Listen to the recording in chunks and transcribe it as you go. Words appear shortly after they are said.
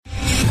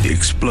The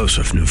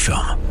explosive new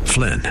film,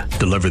 Flynn,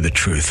 deliver the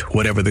truth,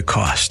 whatever the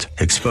cost,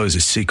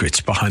 exposes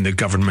secrets behind the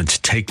government's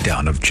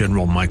takedown of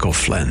General Michael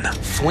Flynn.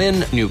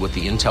 Flynn knew what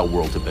the intel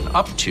world had been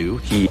up to.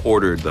 He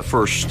ordered the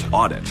first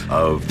audit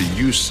of the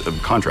use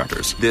of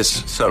contractors.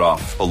 This set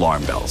off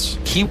alarm bells.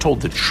 He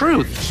told the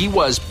truth. He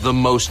was the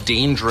most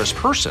dangerous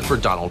person for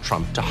Donald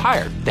Trump to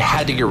hire. They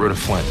had to get rid of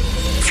Flynn.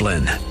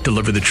 Flynn,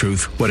 deliver the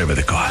truth, whatever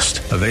the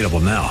cost. Available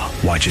now.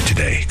 Watch it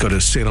today. Go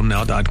to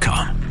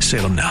salemnow.com.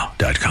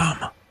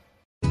 salemnow.com.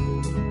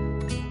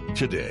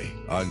 Today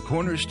on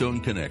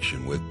Cornerstone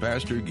Connection with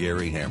Pastor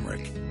Gary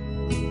Hamrick.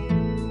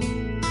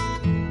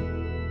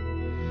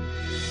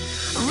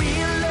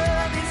 Real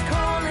love is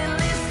calling,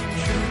 listen,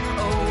 truth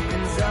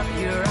opens up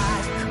your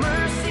eyes.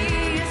 Mercy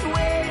is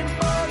waiting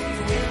for you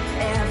with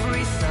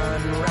every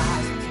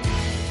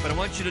sunrise. But I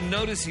want you to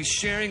notice he's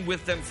sharing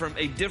with them from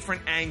a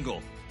different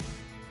angle.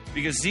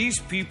 Because these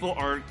people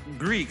are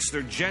Greeks,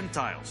 they're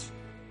Gentiles.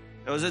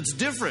 It's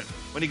different.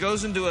 When he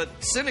goes into a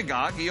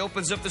synagogue, he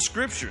opens up the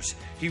scriptures.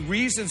 He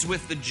reasons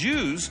with the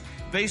Jews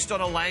based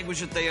on a language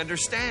that they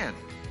understand.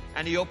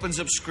 And he opens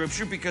up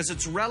scripture because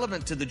it's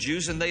relevant to the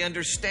Jews and they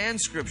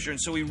understand scripture.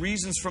 And so he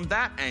reasons from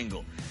that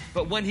angle.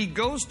 But when he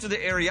goes to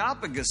the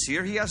Areopagus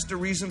here, he has to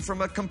reason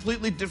from a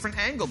completely different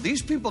angle.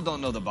 These people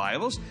don't know the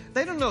Bibles.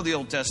 They don't know the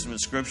Old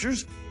Testament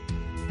scriptures.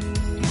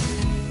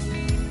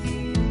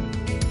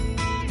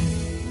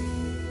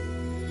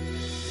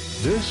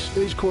 This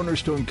is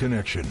Cornerstone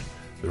Connection,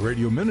 the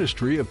radio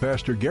ministry of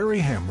Pastor Gary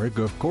Hamrick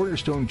of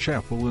Cornerstone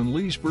Chapel in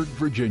Leesburg,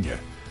 Virginia.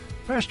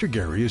 Pastor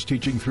Gary is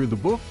teaching through the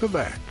book of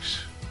Acts.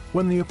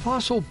 When the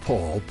Apostle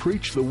Paul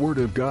preached the Word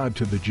of God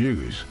to the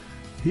Jews,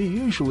 he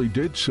usually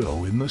did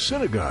so in the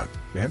synagogue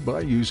and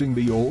by using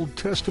the Old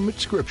Testament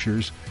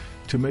scriptures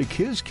to make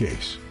his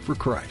case for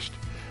Christ.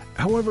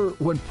 However,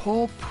 when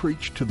Paul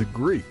preached to the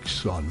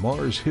Greeks on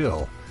Mars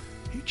Hill,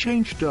 he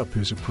changed up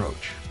his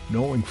approach,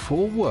 knowing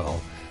full well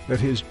that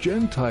his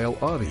Gentile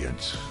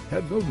audience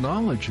had no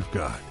knowledge of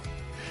God.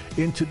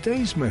 In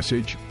today's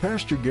message,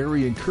 Pastor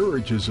Gary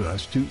encourages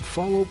us to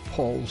follow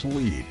Paul's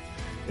lead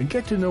and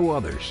get to know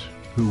others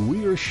who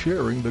we are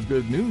sharing the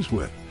good news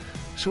with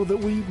so that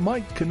we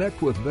might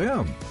connect with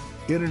them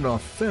in an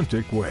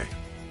authentic way.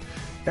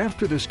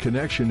 After this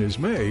connection is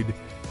made,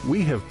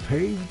 we have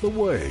paved the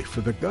way for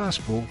the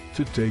gospel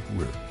to take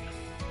root.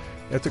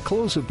 At the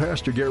close of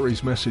Pastor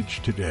Gary's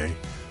message today,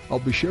 I'll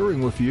be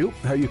sharing with you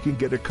how you can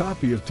get a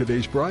copy of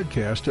today's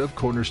broadcast of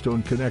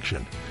Cornerstone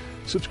Connection.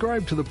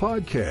 Subscribe to the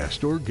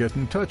podcast or get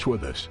in touch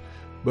with us.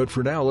 But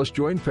for now, let's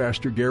join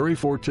Pastor Gary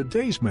for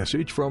today's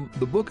message from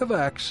the book of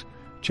Acts,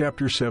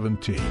 chapter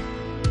 17.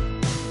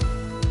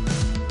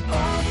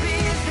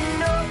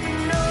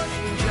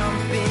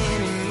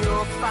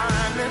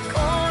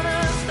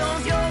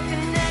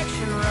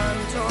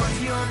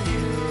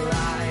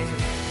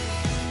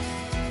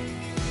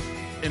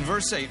 In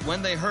verse 8,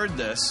 when they heard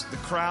this, the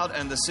crowd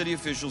and the city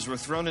officials were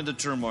thrown into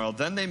turmoil.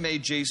 Then they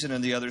made Jason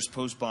and the others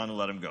post bond and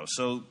let him go.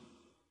 So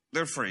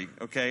they're free,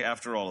 okay,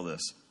 after all of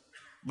this.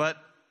 But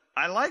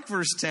I like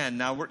verse 10.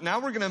 Now we're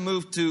going to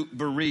move to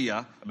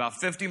Berea, about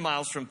 50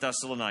 miles from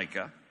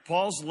Thessalonica.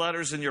 Paul's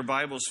letters in your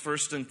Bibles,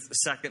 1st and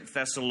 2nd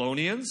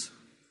Thessalonians,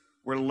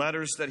 were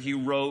letters that he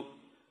wrote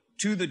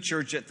to the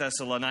church at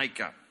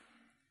Thessalonica.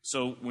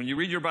 So when you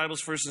read your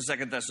Bibles, 1st and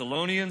 2nd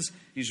Thessalonians,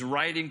 he's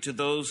writing to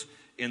those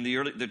in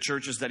the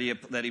churches that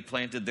he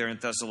planted there in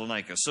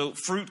Thessalonica. So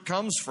fruit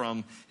comes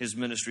from his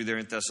ministry there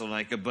in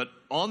Thessalonica, but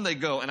on they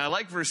go. And I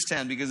like verse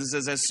 10 because it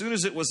says, as soon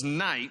as it was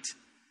night,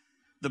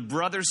 the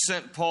brothers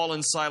sent Paul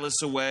and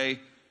Silas away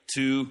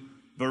to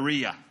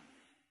Berea.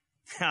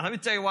 Now, let me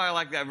tell you why I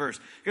like that verse.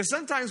 Because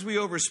sometimes we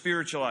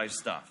over-spiritualize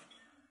stuff.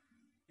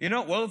 You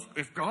know, well,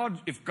 if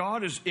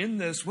God is in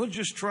this, we'll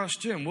just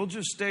trust him. We'll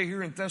just stay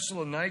here in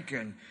Thessalonica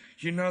and,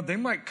 you know, they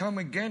might come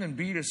again and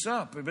beat us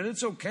up, but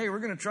it's okay. We're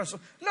going to trust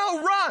them.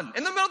 No, run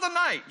in the middle of the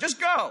night.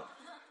 Just go.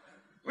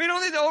 We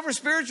don't need to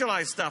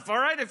over-spiritualize stuff, all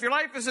right? If your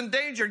life is in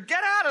danger,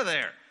 get out of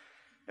there.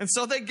 And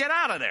so they get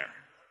out of there,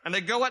 and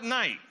they go at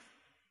night.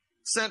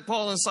 Sent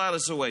Paul and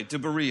Silas away to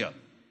Berea.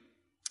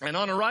 And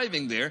on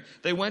arriving there,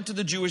 they went to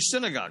the Jewish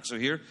synagogue. So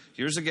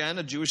here's again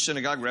a Jewish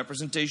synagogue.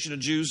 Representation of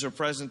Jews are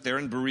present there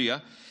in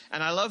Berea.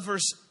 And I love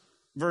verse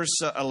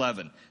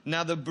 11.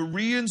 Now the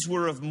Bereans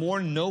were of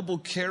more noble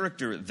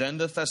character than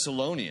the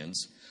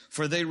Thessalonians,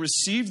 for they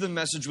received the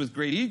message with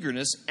great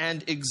eagerness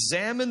and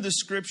examined the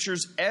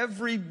scriptures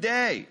every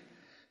day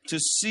to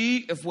see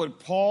if what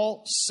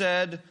Paul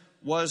said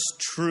was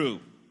true.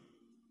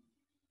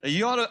 Now,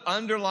 you ought to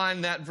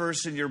underline that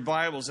verse in your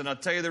Bibles, and I'll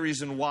tell you the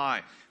reason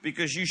why.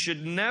 Because you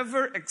should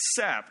never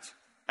accept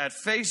at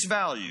face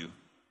value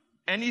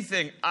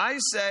anything I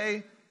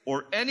say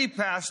or any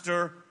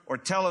pastor or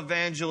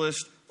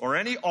televangelist or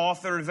any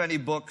author of any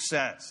book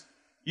says.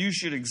 You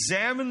should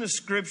examine the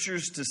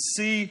scriptures to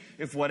see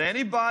if what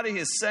anybody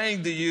is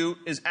saying to you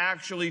is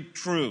actually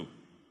true.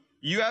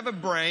 You have a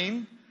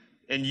brain,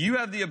 and you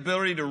have the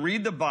ability to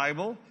read the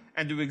Bible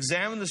and to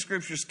examine the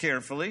scriptures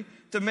carefully,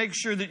 to make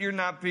sure that you're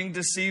not being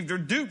deceived or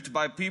duped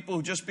by people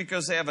who, just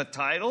because they have a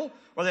title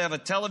or they have a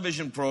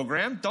television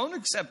program, don't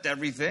accept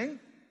everything.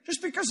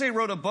 Just because they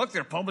wrote a book,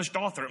 they're a published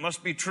author, it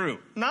must be true.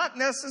 Not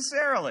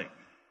necessarily.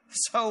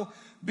 So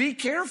be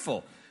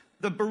careful.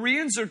 The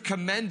Bereans are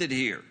commended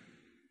here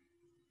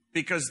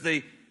because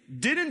they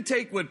didn't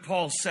take what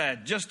Paul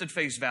said just at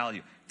face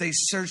value. They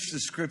searched the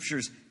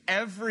scriptures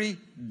every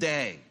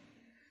day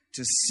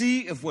to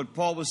see if what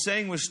Paul was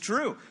saying was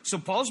true. So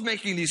Paul's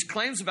making these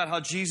claims about how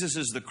Jesus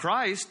is the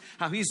Christ,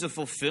 how he's the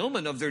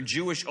fulfillment of their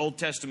Jewish Old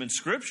Testament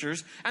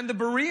scriptures, and the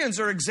Bereans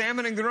are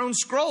examining their own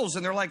scrolls,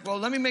 and they're like, well,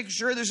 let me make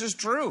sure this is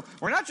true.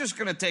 We're not just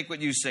going to take what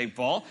you say,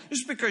 Paul,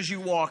 just because you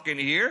walk in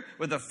here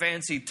with a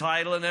fancy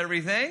title and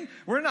everything.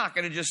 We're not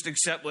going to just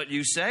accept what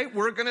you say.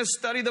 We're going to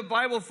study the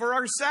Bible for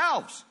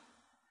ourselves.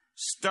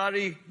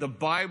 Study the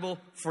Bible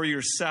for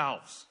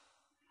yourselves.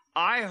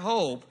 I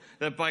hope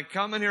that by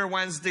coming here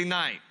Wednesday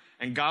night,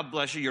 and God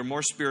bless you, you're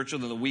more spiritual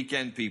than the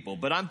weekend people.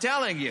 But I'm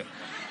telling you,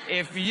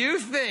 if you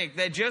think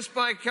that just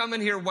by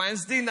coming here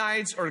Wednesday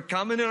nights or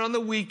coming in on the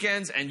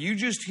weekends and you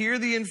just hear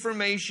the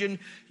information,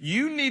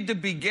 you need to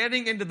be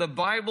getting into the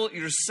Bible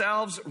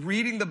yourselves,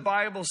 reading the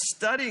Bible,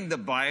 studying the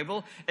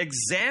Bible,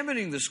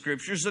 examining the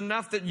scriptures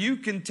enough that you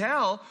can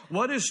tell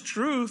what is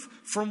truth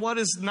from what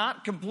is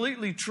not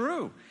completely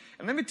true.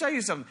 And let me tell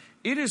you something.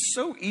 It is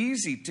so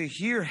easy to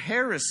hear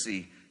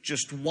heresy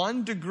just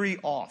 1 degree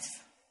off.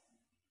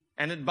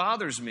 And it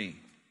bothers me.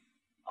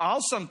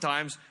 I'll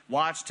sometimes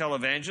watch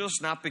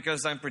televangelists, not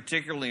because I'm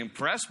particularly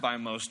impressed by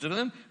most of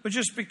them, but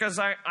just because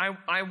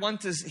I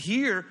want to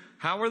hear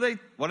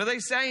what are they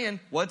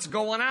saying, what's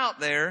going out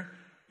there.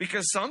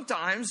 Because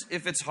sometimes,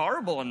 if it's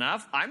horrible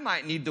enough, I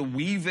might need to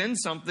weave in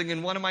something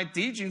in one of my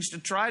teachings to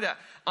try to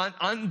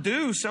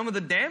undo some of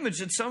the damage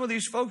that some of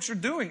these folks are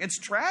doing. It's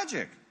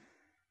tragic.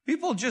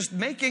 People just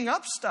making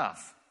up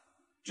stuff,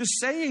 just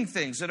saying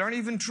things that aren't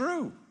even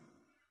true.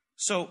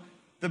 So,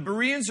 the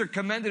Bereans are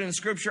commended in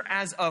Scripture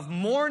as of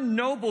more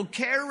noble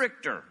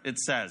character, it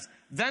says,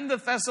 than the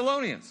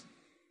Thessalonians.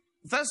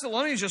 The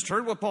Thessalonians just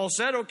heard what Paul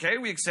said. Okay,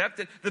 we accept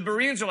it. The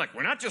Bereans are like,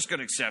 we're not just going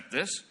to accept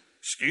this.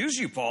 Excuse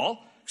you,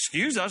 Paul.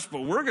 Excuse us,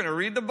 but we're going to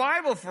read the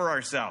Bible for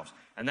ourselves.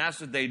 And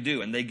that's what they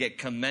do, and they get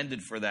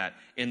commended for that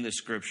in the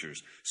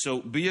Scriptures.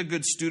 So be a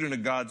good student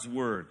of God's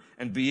Word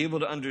and be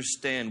able to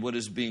understand what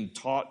is being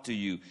taught to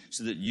you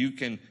so that you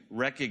can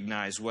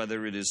recognize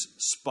whether it is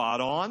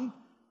spot on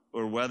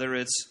or whether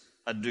it's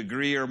a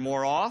degree or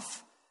more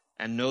off,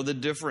 and know the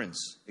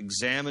difference.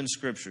 Examine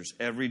scriptures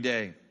every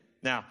day.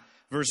 Now,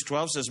 verse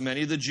 12 says,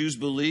 many of the Jews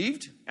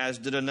believed, as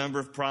did a number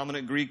of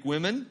prominent Greek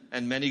women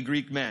and many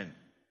Greek men.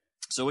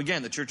 So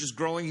again, the church is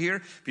growing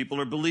here.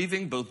 People are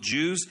believing, both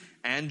Jews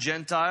and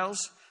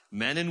Gentiles,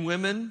 men and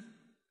women.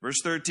 Verse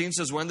 13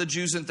 says, when the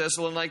Jews in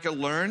Thessalonica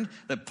learned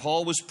that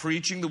Paul was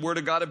preaching the word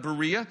of God at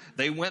Berea,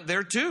 they went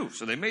there too.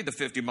 So they made the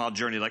 50-mile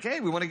journey like, hey,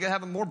 we want to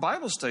have a more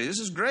Bible study. This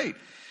is great.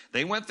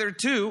 They went there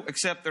too,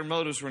 except their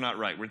motives were not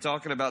right. We're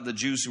talking about the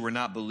Jews who were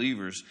not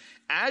believers,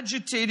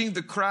 agitating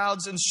the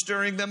crowds and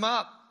stirring them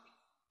up.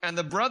 And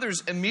the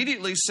brothers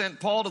immediately sent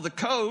Paul to the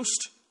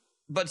coast,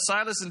 but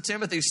Silas and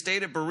Timothy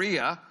stayed at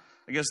Berea.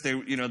 I guess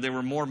they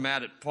were more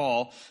mad at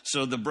Paul.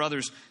 So the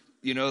brothers,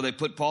 they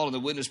put Paul in the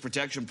witness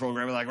protection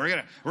program. They're like,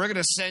 we're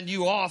gonna send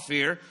you off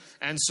here.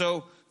 And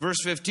so verse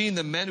 15,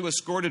 the men who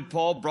escorted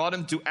Paul brought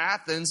him to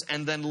Athens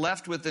and then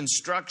left with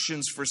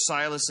instructions for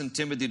Silas and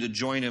Timothy to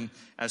join him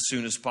as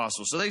soon as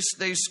possible. So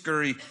they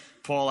scurry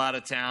Paul out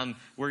of town.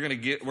 We're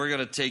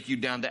gonna take you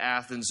down to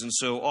Athens. And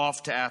so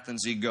off to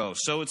Athens he goes.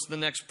 So it's the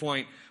next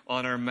point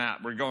on our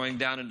map. We're going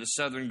down into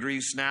southern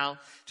Greece now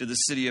to the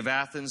city of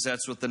Athens.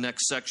 That's what the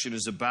next section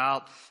is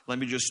about. Let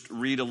me just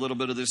read a little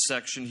bit of this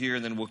section here,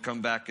 and then we'll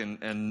come back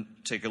and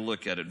take a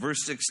look at it.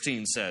 Verse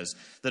 16 says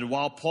that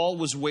while Paul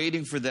was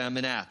waiting for them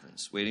in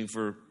Athens, waiting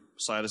for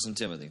Silas and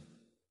Timothy,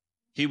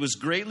 he was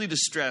greatly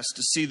distressed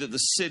to see that the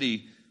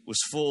city was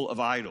full of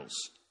idols.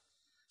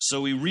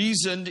 So he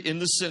reasoned in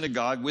the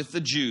synagogue with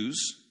the Jews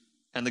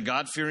and the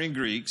God-fearing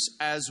Greeks,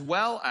 as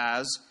well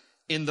as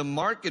in the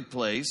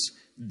marketplace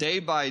day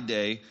by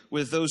day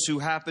with those who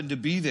happened to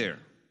be there.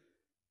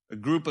 A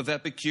group of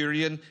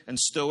Epicurean and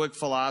Stoic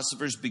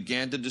philosophers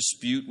began to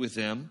dispute with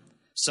him.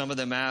 Some of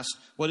them asked,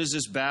 what is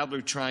this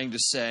babbler trying to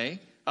say?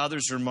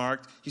 Others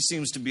remarked, he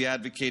seems to be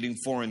advocating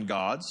foreign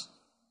gods.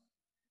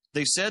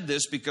 They said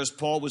this because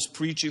Paul was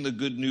preaching the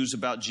good news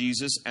about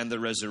Jesus and the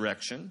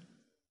resurrection.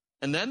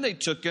 And then they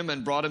took him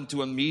and brought him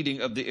to a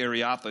meeting of the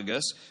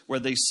Areopagus,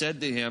 where they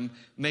said to him,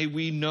 may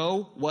we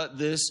know what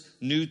this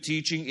new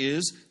teaching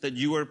is that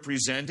you are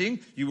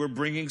presenting? You are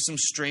bringing some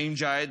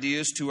strange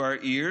ideas to our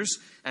ears,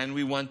 and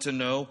we want to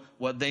know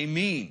what they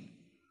mean.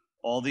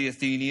 All the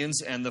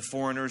Athenians and the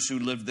foreigners who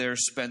lived there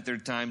spent their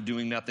time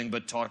doing nothing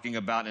but talking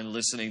about and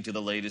listening to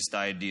the latest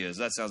ideas.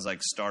 That sounds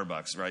like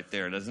Starbucks right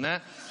there, doesn't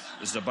it?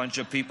 There's a bunch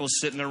of people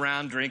sitting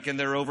around drinking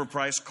their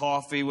overpriced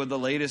coffee with the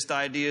latest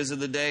ideas of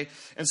the day.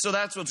 And so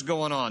that's what's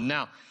going on.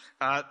 Now,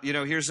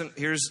 Here's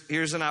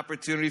an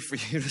opportunity for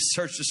you to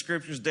search the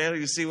scriptures daily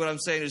to see what I'm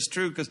saying is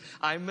true, because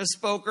I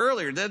misspoke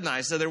earlier, didn't I?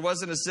 I said there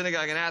wasn't a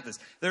synagogue in Athens.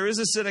 There is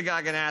a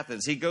synagogue in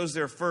Athens. He goes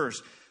there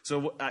first.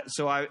 So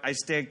I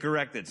stand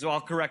corrected. So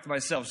I'll correct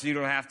myself so you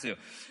don't have to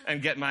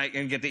and get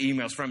the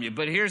emails from you.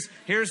 But here's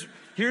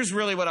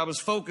really what I was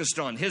focused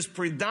on. His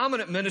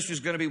predominant ministry is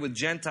going to be with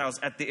Gentiles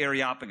at the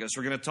Areopagus.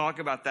 We're going to talk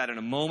about that in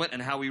a moment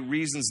and how he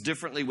reasons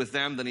differently with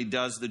them than he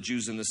does the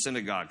Jews in the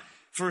synagogue.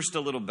 First, a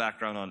little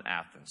background on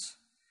Athens.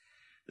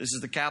 This is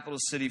the capital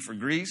city for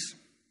Greece.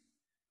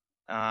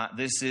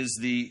 This is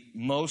the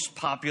most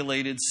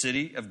populated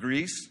city of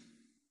Greece.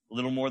 A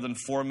little more than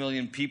 4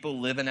 million people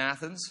live in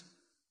Athens.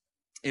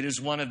 It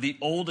is one of the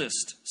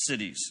oldest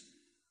cities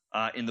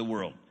in the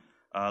world.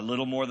 A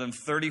little more than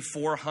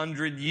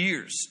 3,400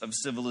 years of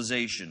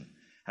civilization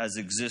has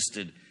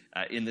existed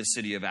in the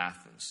city of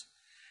Athens.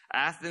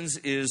 Athens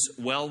is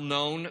well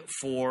known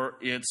for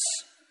its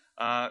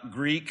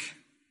Greek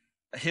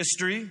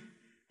history,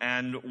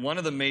 and one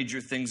of the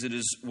major things it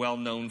is well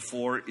known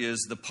for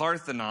is the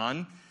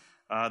Parthenon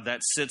that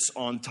sits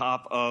on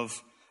top of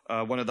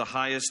one of the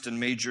highest and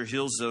major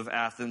hills of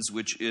Athens,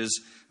 which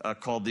is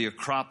called the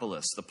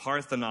Acropolis. The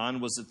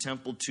Parthenon was a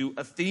temple to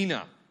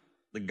Athena,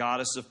 the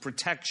goddess of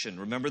protection.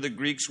 Remember, the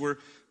Greeks were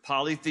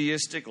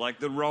polytheistic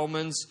like the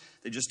Romans.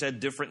 They just had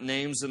different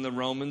names than the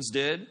Romans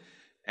did.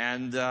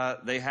 And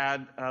they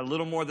had a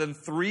little more than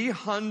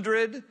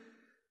 300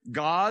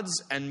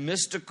 gods and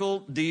mystical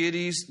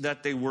deities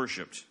that they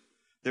worshiped.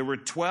 There were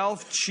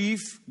 12 chief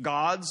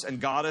gods and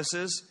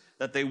goddesses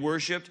that they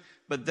worshiped,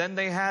 but then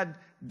they had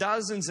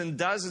dozens and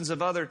dozens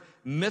of other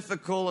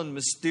mythical and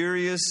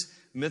mysterious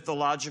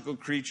mythological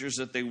creatures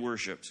that they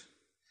worshiped.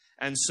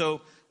 And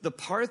so the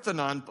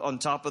Parthenon on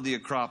top of the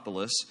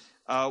Acropolis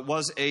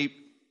was a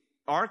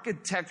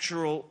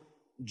architectural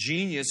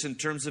genius in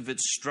terms of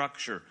its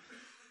structure.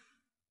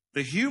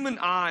 The human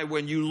eye,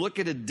 when you look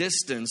at a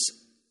distance,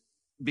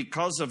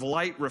 because of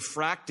light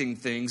refracting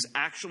things,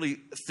 actually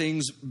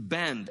things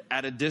bend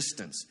at a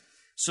distance.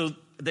 So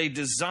they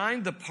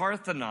designed the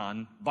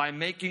Parthenon by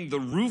making the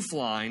roof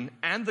line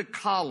and the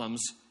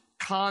columns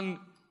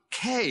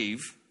concave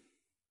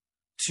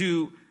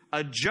to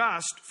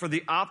adjust for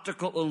the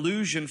optical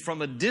illusion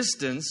from a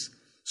distance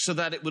so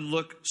that it would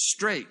look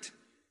straight.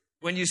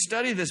 When you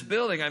study this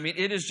building, I mean,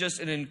 it is just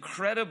an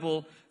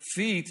incredible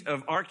feat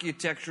of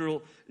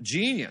architectural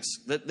genius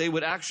that they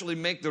would actually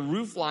make the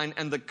roof line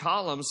and the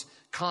columns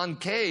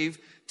concave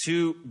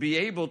to be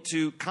able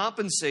to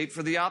compensate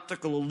for the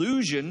optical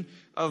illusion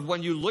of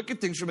when you look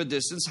at things from a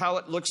distance, how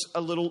it looks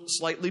a little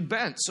slightly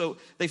bent. So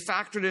they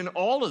factored in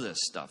all of this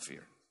stuff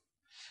here.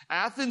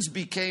 Athens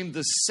became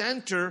the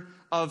center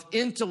of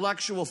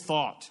intellectual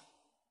thought,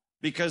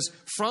 because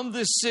from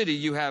this city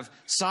you have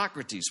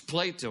Socrates,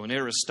 Plato, and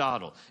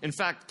Aristotle. In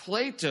fact,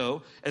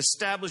 Plato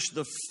established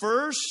the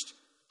first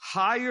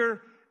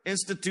higher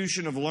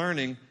institution of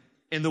learning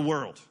in the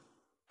world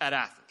at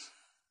Athens.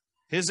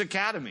 His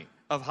academy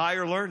of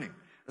higher learning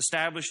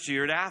established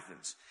here at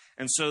Athens.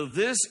 And so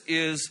this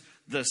is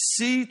the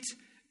seat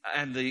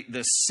and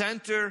the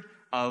center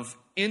of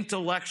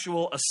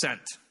intellectual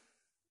ascent.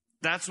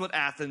 That's what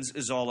Athens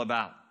is all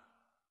about.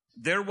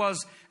 There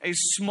was a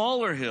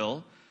smaller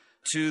hill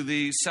to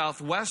the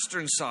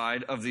southwestern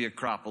side of the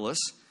Acropolis,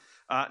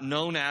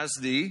 known as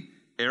the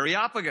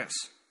Areopagus.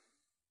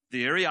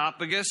 The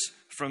Areopagus,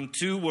 from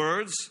two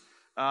words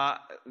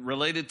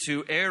related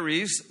to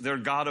Ares, their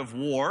god of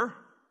war,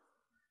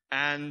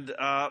 and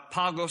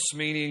Pagos,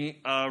 meaning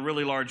a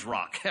really large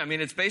rock. I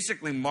mean, it's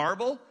basically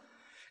marble,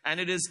 and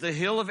it is the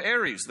hill of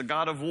Ares, the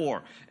god of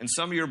war. In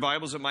some of your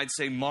Bibles, it might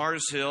say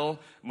Mars Hill.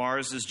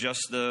 Mars is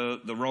just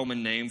the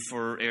Roman name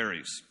for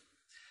Ares.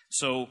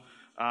 So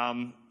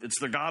it's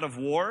the god of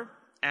war,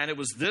 and it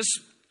was this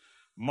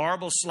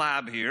marble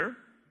slab here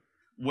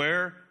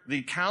where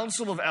the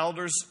council of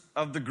elders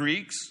of the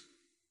Greeks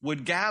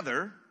would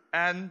gather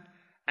and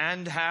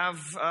have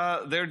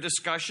their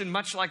discussion,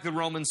 much like the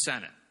Roman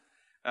Senate.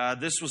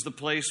 This was the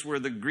place where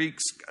the Greek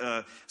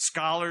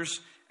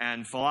scholars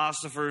and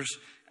philosophers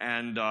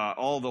and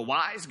all the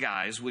wise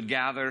guys would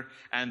gather,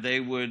 and they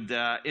would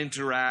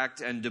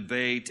interact and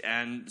debate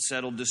and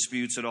settle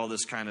disputes and all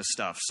this kind of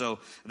stuff. So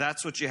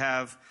that's what you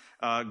have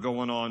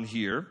going on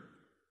here.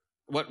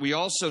 What we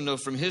also know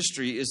from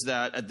history is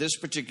that at this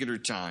particular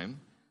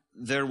time,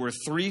 there were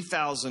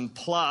 3,000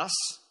 plus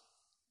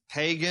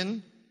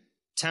pagan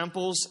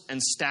temples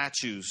and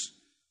statues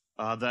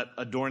that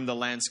adorned the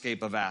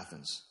landscape of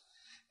Athens.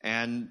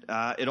 And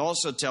it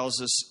also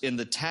tells us in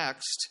the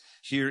text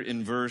here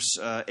in verse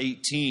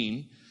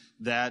 18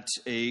 that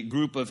a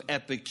group of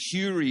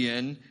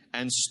Epicurean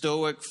and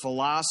Stoic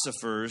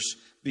philosophers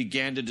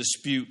began to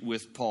dispute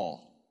with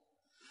Paul.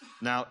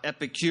 Now,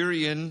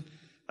 Epicurean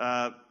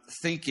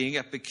thinking,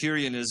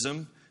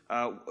 Epicureanism,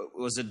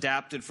 was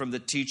adapted from the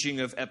teaching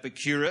of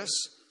Epicurus,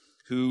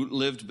 who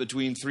lived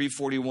between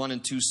 341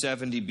 and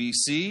 270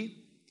 BC,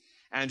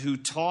 and who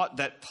taught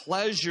that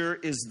pleasure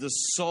is the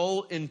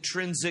sole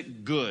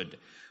intrinsic good,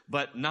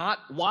 but not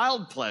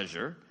wild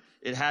pleasure.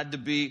 It had to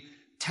be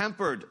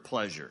tempered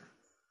pleasure.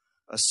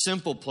 A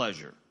simple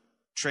pleasure,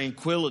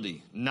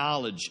 tranquility,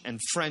 knowledge, and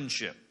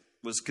friendship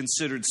was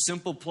considered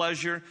simple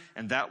pleasure,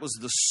 and that was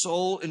the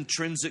sole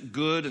intrinsic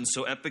good. And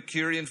so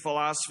Epicurean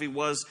philosophy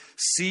was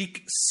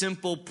seek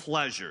simple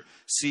pleasure,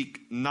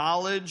 seek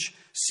knowledge,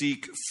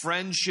 seek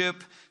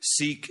friendship,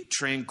 seek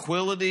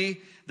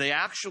tranquility. They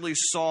actually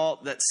saw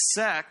that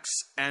sex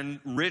and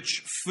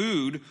rich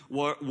food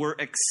were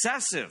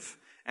excessive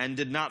and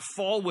did not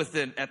fall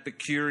within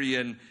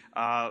Epicurean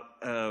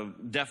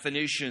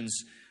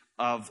definitions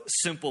of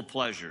simple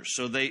pleasure.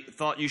 So they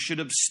thought you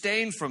should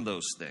abstain from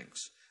those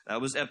things. That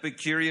was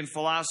Epicurean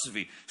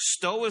philosophy.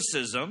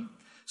 Stoicism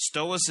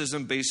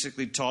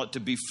basically taught to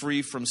be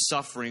free from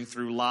suffering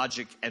through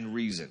logic and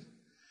reason.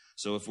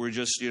 So if we're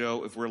just,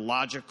 if we're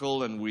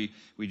logical and we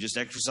just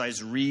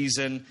exercise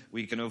reason,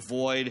 we can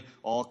avoid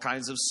all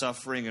kinds of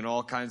suffering and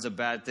all kinds of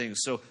bad things.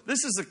 So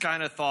this is the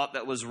kind of thought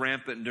that was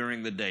rampant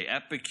during the day.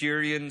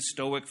 Epicurean,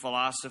 Stoic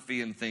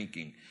philosophy and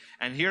thinking.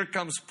 And here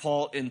comes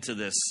Paul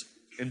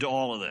into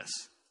all of this.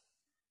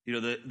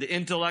 The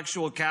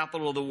intellectual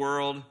capital of the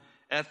world,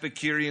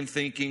 Epicurean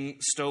thinking,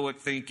 Stoic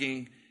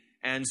thinking.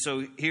 And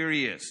so here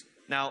he is.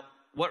 Now,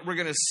 what we're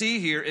going to see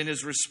here in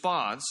his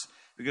response,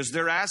 because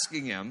they're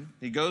asking him,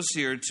 he goes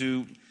here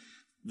to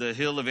the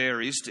hill of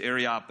Ares, to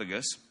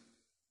Areopagus,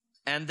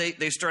 and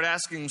they start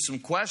asking him some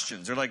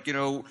questions. They're like,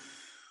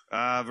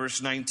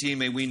 verse 19,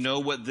 may we know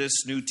what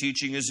this new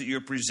teaching is that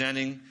you're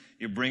presenting?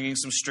 You're bringing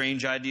some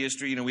strange ideas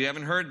to, we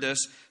haven't heard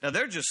this. Now,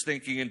 they're just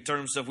thinking in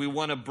terms of we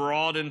want to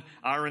broaden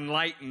our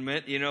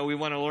enlightenment. We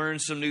want to learn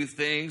some new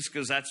things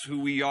because that's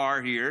who we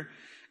are here.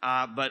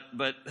 But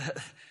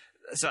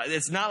so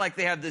it's not like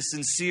they have this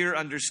sincere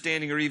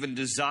understanding or even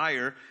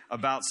desire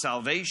about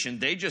salvation.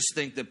 They just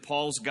think that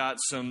Paul's got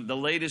the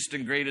latest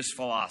and greatest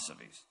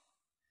philosophies.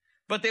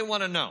 But they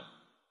want to know.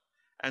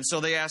 And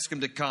so they ask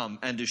him to come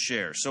and to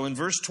share. So in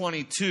verse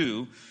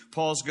 22,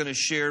 Paul's going to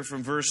share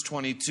from verse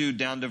 22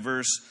 down to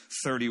verse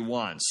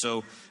 31.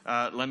 So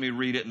let me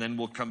read it and then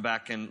we'll come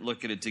back and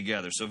look at it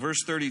together. So verse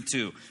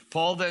 32,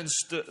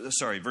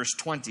 verse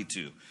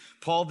 22.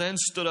 Paul then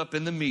stood up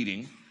in the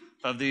meeting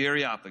of the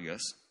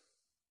Areopagus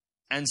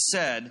and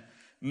said,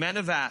 men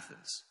of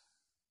Athens,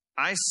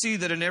 I see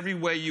that in every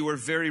way you are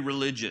very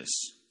religious.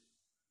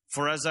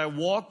 For as I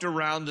walked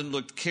around and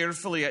looked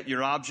carefully at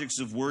your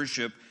objects of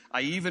worship,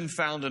 I even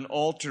found an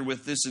altar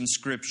with this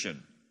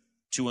inscription,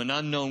 to an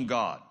unknown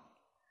God.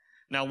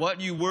 Now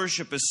what you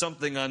worship is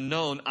something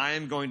unknown I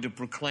am going to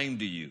proclaim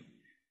to you.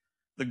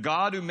 The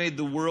God who made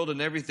the world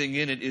and everything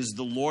in it is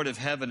the Lord of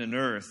heaven and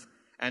earth,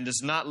 and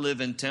does not live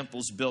in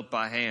temples built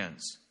by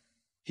hands.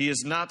 He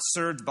is not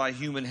served by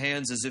human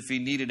hands as if he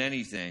needed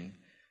anything,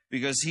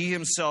 because he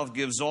himself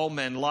gives all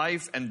men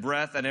life and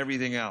breath and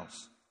everything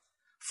else.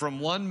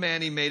 From one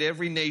man he made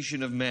every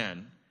nation of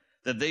men,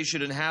 that they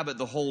should inhabit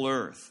the whole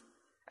earth.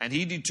 And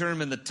he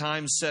determined the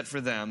time set for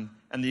them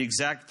and the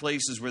exact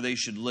places where they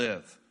should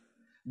live.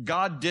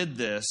 God did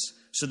this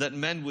so that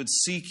men would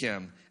seek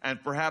him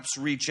and perhaps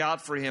reach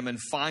out for him and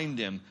find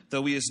him,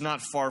 though he is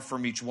not far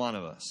from each one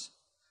of us.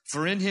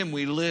 For in him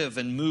we live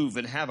and move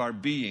and have our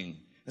being.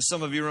 As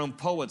some of your own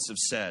poets have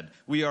said,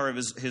 we are of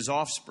his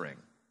offspring.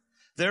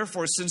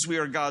 Therefore, since we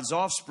are God's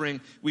offspring,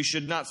 we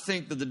should not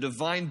think that the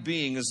divine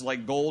being is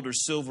like gold or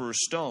silver or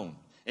stone,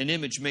 an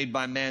image made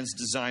by man's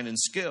design and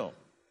skill.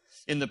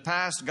 In the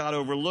past, God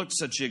overlooked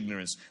such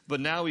ignorance, but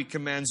now he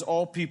commands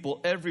all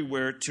people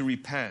everywhere to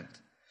repent.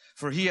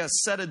 For he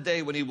has set a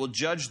day when he will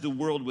judge the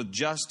world with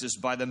justice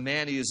by the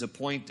man he has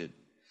appointed.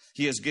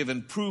 He has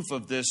given proof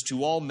of this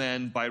to all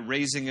men by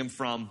raising him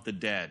from the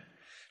dead.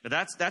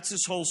 Now that's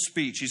his whole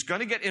speech. He's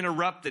going to get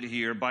interrupted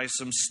here by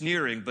some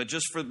sneering, but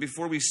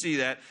before we see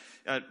that,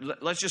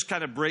 let's just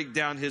kind of break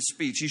down his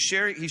speech. He's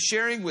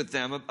sharing with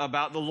them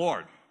about the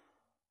Lord.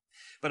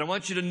 But I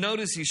want you to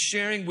notice he's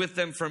sharing with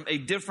them from a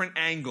different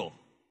angle.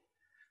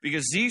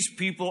 Because these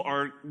people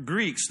are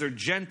Greeks, they're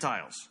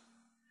Gentiles.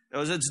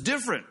 It's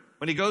different.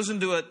 When he goes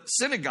into a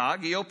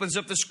synagogue, he opens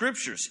up the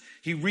scriptures.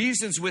 He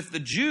reasons with the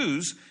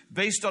Jews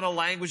based on a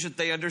language that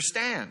they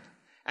understand.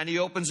 And he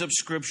opens up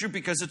scripture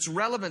because it's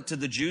relevant to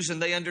the Jews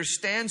and they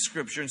understand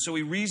scripture. And so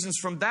he reasons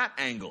from that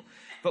angle.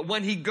 But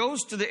when he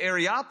goes to the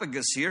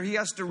Areopagus here, he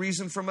has to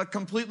reason from a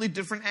completely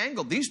different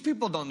angle. These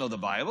people don't know the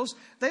Bibles.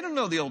 They don't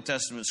know the Old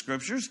Testament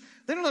scriptures.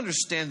 They don't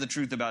understand the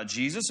truth about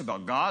Jesus,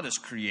 about God as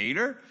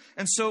creator.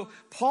 And so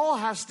Paul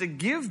has to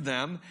give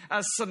them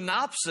a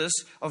synopsis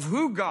of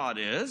who God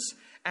is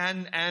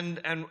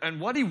and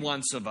what he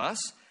wants of us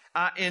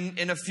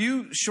in a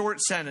few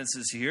short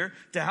sentences here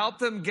to help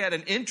them get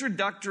an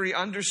introductory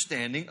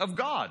understanding of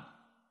God.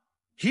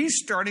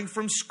 He's starting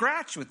from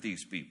scratch with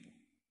these people.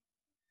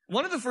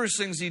 One of the first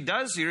things he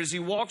does here is he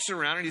walks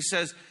around and he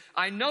says,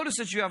 I notice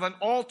that you have an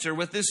altar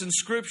with this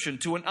inscription,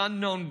 to an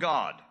unknown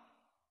God.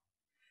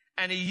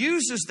 And he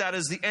uses that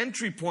as the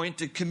entry point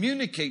to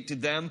communicate to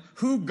them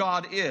who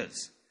God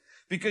is.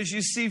 Because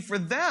you see, for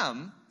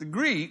them, the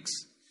Greeks,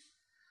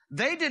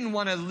 they didn't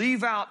want to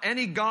leave out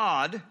any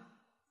God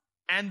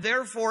and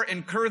therefore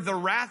incur the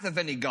wrath of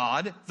any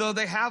god, though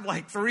they have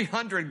like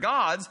 300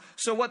 gods.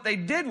 So what they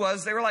did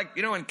was they were like,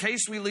 in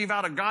case we leave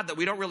out a god that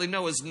we don't really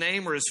know his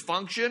name or his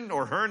function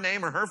or her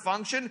name or her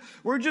function,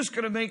 we're just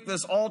going to make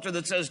this altar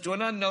that says to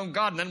an unknown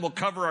god, and then we'll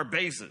cover our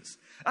bases.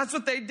 That's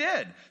what they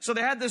did. So they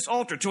had this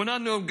altar to an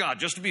unknown god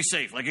just to be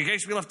safe. Like in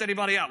case we left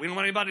anybody out, we don't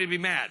want anybody to be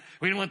mad.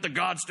 We don't want the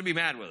gods to be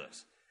mad with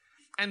us.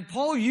 And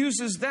Paul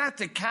uses that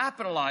to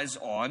capitalize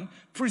on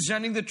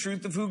presenting the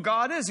truth of who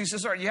God is. He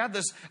says, all right, you have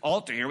this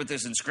altar here with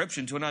this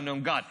inscription to an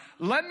unknown God.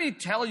 Let me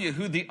tell you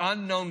who the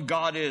unknown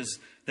God is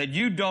that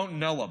you don't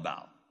know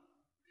about.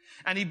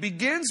 And he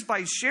begins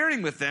by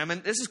sharing with them,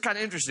 and this is kind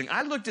of interesting.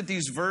 I looked at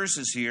these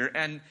verses here,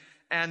 and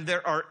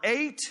there are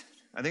 8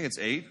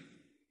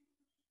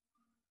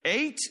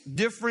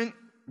 different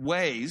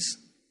ways,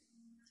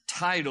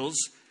 titles,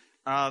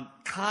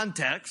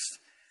 context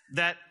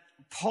that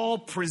Paul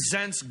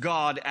presents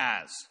God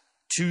as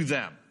to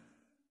them.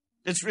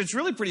 It's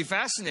really pretty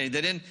fascinating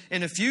that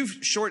in a few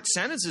short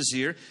sentences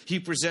here,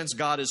 he presents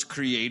God as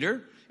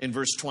creator in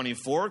verse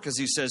 24, because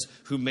he says,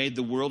 who made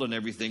the world and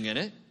everything in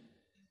it.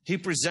 He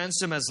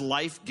presents him as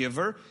life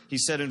giver. He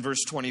said in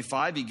verse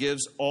 25, he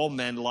gives all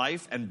men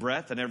life and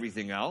breath and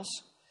everything else.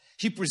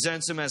 He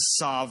presents him as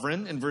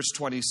sovereign in verse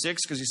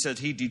 26, because he said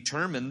he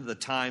determined the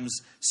times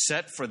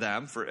set for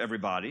them, for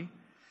everybody.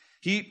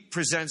 He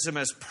presents him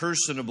as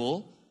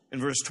personable in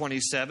verse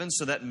 27,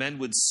 so that men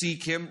would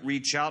seek him,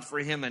 reach out for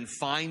him, and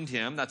find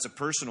him. That's a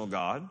personal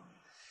God.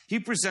 He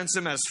presents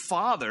him as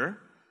Father,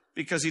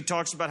 because he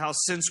talks about how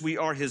since we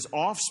are his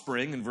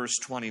offspring in verse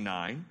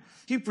 29.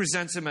 He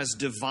presents him as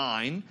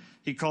divine.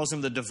 He calls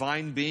him the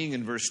divine being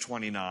in verse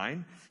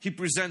 29. He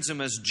presents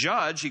him as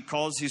judge.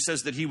 He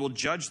says that he will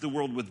judge the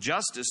world with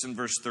justice in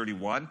verse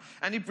 31.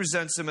 And he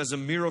presents him as a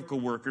miracle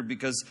worker,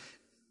 because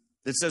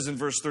it says in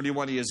verse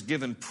 31, he has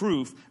given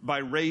proof by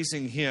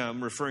raising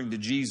him, referring to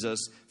Jesus,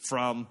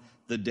 from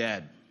the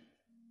dead.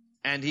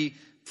 And he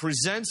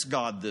presents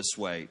God this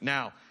way.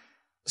 Now,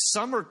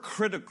 some are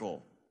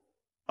critical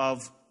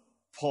of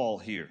Paul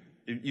here.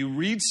 You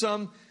read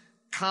some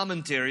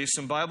commentaries,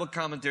 some Bible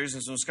commentaries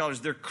and some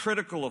scholars, they're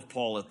critical of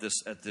Paul at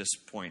this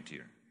point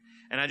here.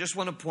 And I just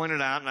want to point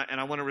it out, and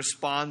I want to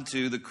respond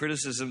to the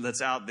criticism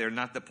that's out there.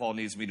 Not that Paul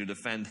needs me to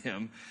defend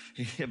him,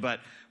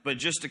 but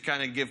just to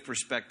kind of give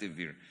perspective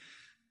here.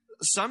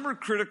 Some are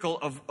critical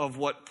of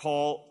what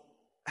Paul,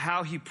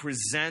 how he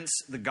presents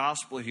the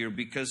gospel here,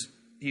 because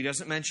he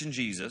doesn't mention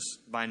Jesus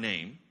by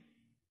name,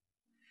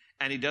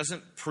 and he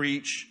doesn't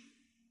preach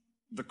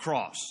the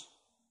cross.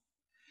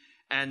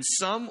 And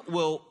some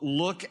will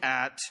look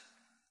at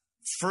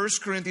 1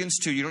 Corinthians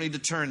 2. You don't need to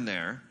turn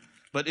there.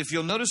 But if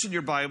you'll notice in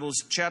your Bibles,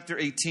 chapter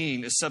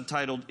 18 is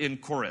subtitled In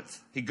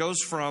Corinth. He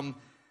goes from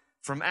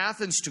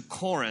Athens to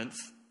Corinth.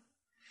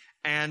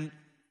 And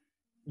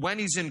when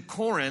he's in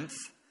Corinth,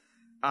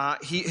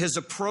 his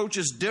approach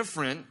is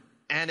different.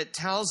 And it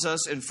tells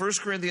us in 1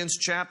 Corinthians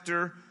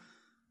chapter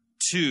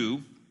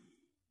 2,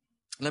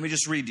 let me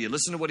just read to you.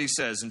 Listen to what he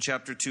says in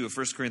chapter 2 of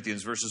 1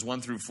 Corinthians, verses 1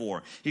 through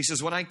 4. He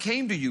says, when I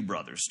came to you,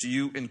 brothers, to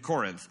you in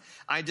Corinth,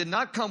 I did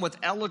not come with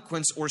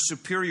eloquence or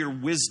superior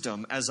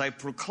wisdom as I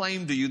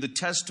proclaimed to you the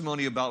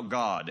testimony about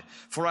God.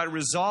 For I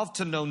resolved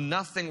to know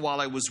nothing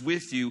while I was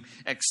with you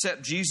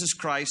except Jesus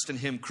Christ and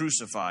him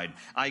crucified.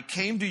 I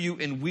came to you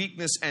in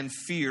weakness and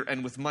fear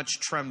and with much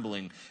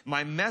trembling.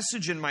 My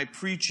message and my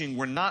preaching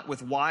were not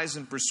with wise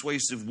and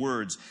persuasive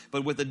words,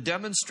 but with a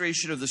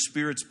demonstration of the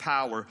Spirit's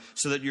power,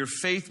 so that your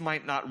faith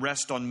might not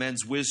rest on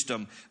men's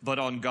wisdom, but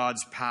on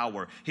God's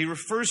power. He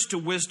refers to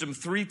wisdom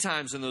 3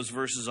 times in those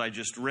verses I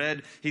just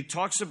read. He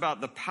talks about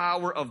the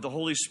power of the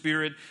Holy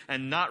Spirit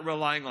and not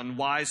relying on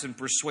wise and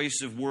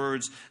persuasive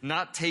words,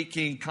 not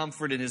taking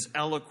comfort in his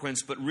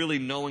eloquence, but really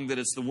knowing that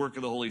it's the work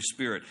of the Holy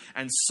Spirit.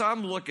 And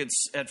some look at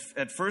 1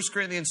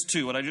 Corinthians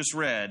 2, what I just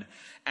read,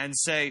 and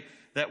say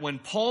that when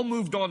Paul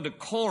moved on to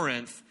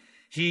Corinth,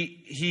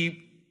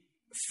 he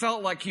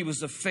felt like he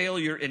was a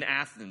failure in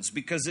Athens,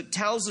 because it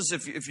tells us,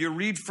 if you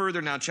read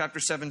further now, chapter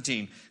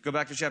 17, go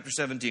back to chapter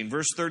 17,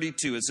 verse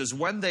 32, it says,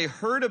 when they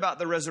heard about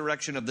the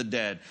resurrection of the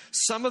dead,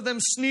 some of them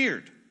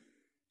sneered.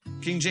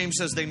 King James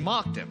says they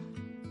mocked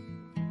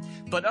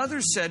him. But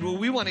others said, well,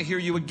 we want to hear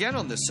you again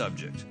on this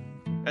subject.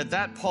 At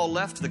that, Paul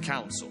left the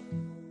council.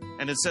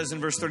 And it says in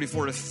verse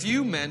 34, a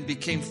few men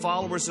became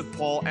followers of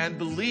Paul and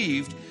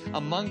believed.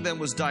 Among them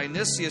was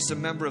Dionysius, a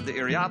member of the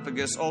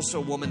Areopagus, also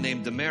a woman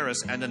named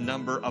Damaris, and a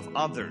number of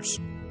others.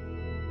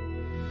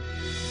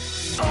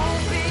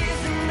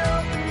 Open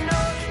ocean,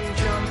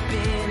 jump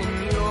in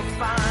and you'll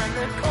find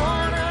the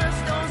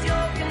cornerstone's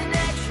your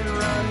connection.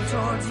 Run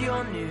towards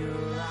your new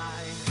life.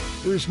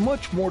 There's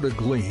much more to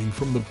glean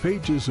from the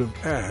pages of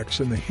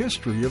Acts and the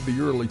history of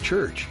the early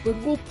church, but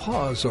we'll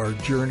pause our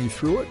journey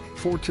through it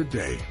for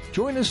today.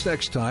 Join us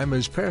next time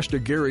as Pastor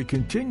Gary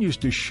continues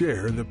to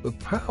share the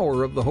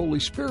power of the Holy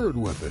Spirit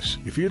with us.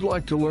 If you'd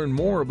like to learn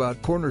more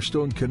about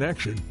Cornerstone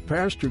Connection,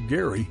 Pastor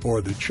Gary,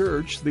 or the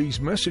church these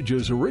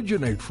messages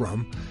originate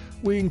from,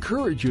 we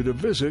encourage you to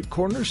visit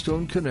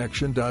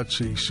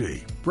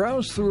cornerstoneconnection.cc.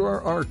 Browse through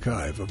our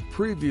archive of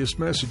previous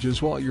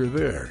messages while you're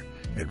there.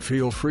 And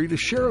feel free to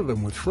share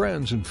them with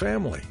friends and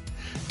family.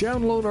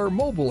 Download our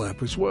mobile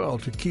app as well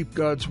to keep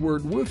God's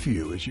Word with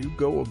you as you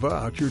go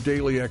about your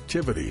daily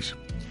activities.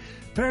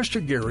 Pastor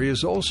Gary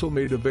has also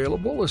made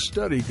available a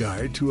study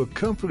guide to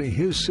accompany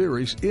his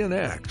series in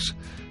Acts.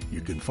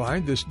 You can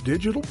find this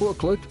digital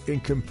booklet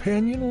and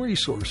companion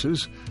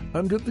resources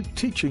under the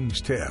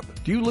Teachings tab.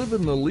 Do you live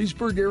in the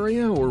Leesburg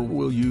area, or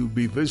will you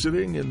be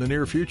visiting in the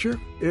near future?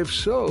 If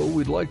so,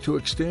 we'd like to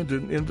extend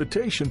an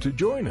invitation to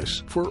join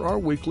us for our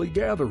weekly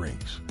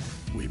gatherings.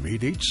 We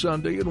meet each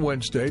Sunday and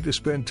Wednesday to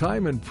spend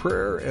time in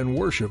prayer and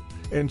worship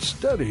and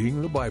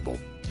studying the Bible.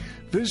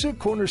 Visit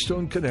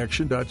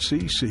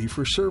cornerstoneconnection.cc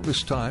for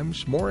service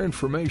times, more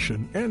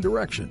information, and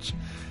directions.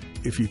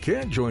 If you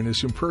can't join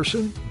us in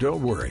person,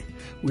 don't worry.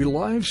 We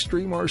live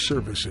stream our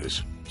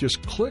services.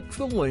 Just click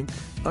the link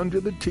under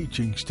the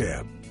Teachings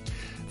tab.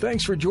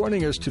 Thanks for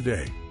joining us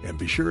today, and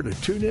be sure to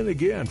tune in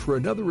again for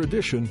another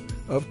edition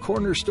of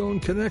Cornerstone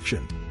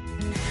Connection.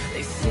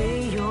 They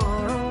say you're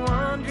a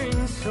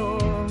wandering soul,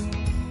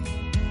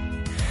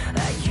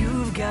 that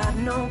you've got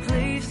no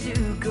place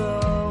to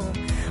go,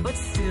 but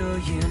still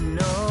you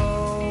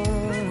know,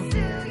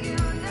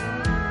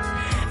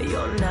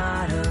 you're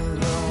not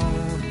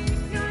alone.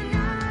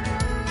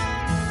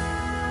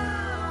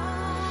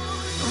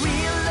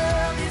 Real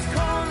love is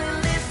calling,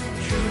 listen,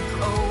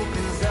 truth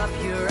opens up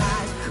your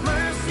eyes.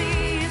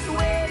 Mercy is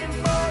waiting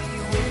for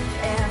you with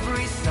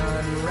every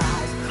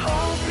sunrise.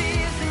 Hope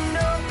is an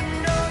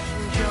open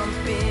ocean,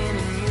 jump in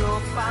and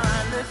you'll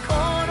find the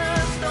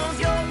cornerstones,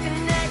 your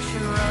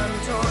connection, run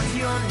towards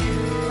your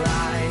new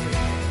life.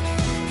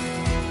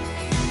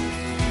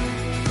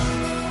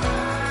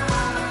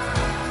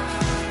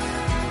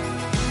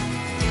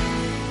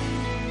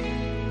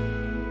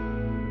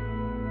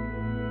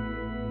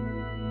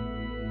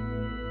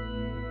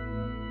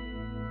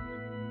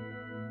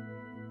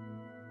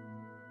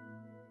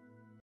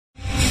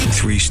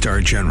 Three-star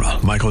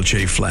General Michael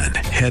J. Flynn,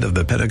 head of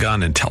the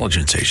Pentagon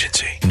Intelligence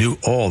Agency, knew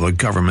all the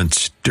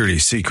government's dirty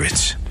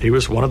secrets. He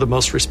was one of the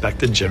most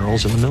respected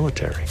generals in the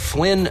military.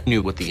 Flynn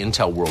knew what the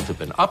intel world had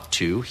been up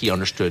to. He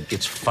understood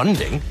its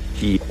funding.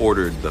 He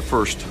ordered the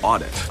first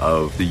audit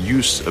of the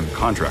use of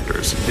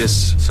contractors.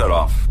 This set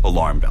off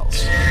alarm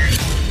bells.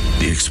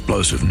 The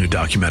explosive new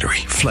documentary,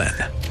 Flynn,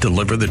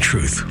 Deliver the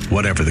Truth,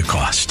 Whatever the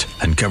Cost,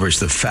 uncovers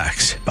the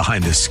facts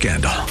behind this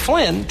scandal.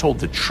 Flynn told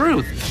the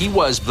truth. He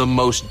was the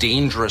most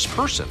dangerous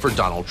person for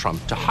Donald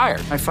Trump to hire.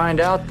 I find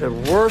out the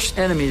worst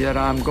enemy that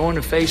I'm going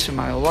to face in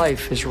my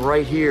life is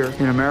right here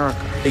in America.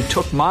 They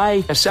took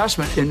my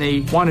assessment and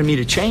they wanted me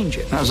to change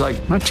it. And I was like,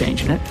 I'm not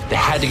changing it. They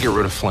had to get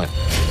rid of Flynn.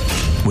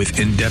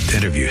 With in-depth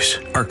interviews,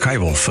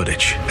 archival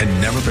footage,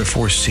 and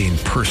never-before-seen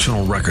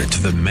personal records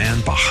of the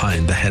man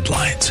behind the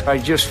headlines. I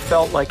just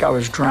felt like I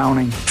was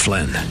drowning.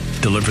 Flynn,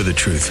 Deliver the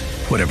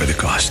Truth, Whatever the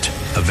Cost.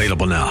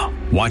 Available now.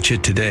 Watch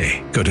it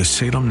today. Go to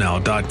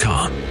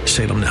salemnow.com.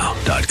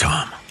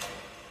 salemnow.com.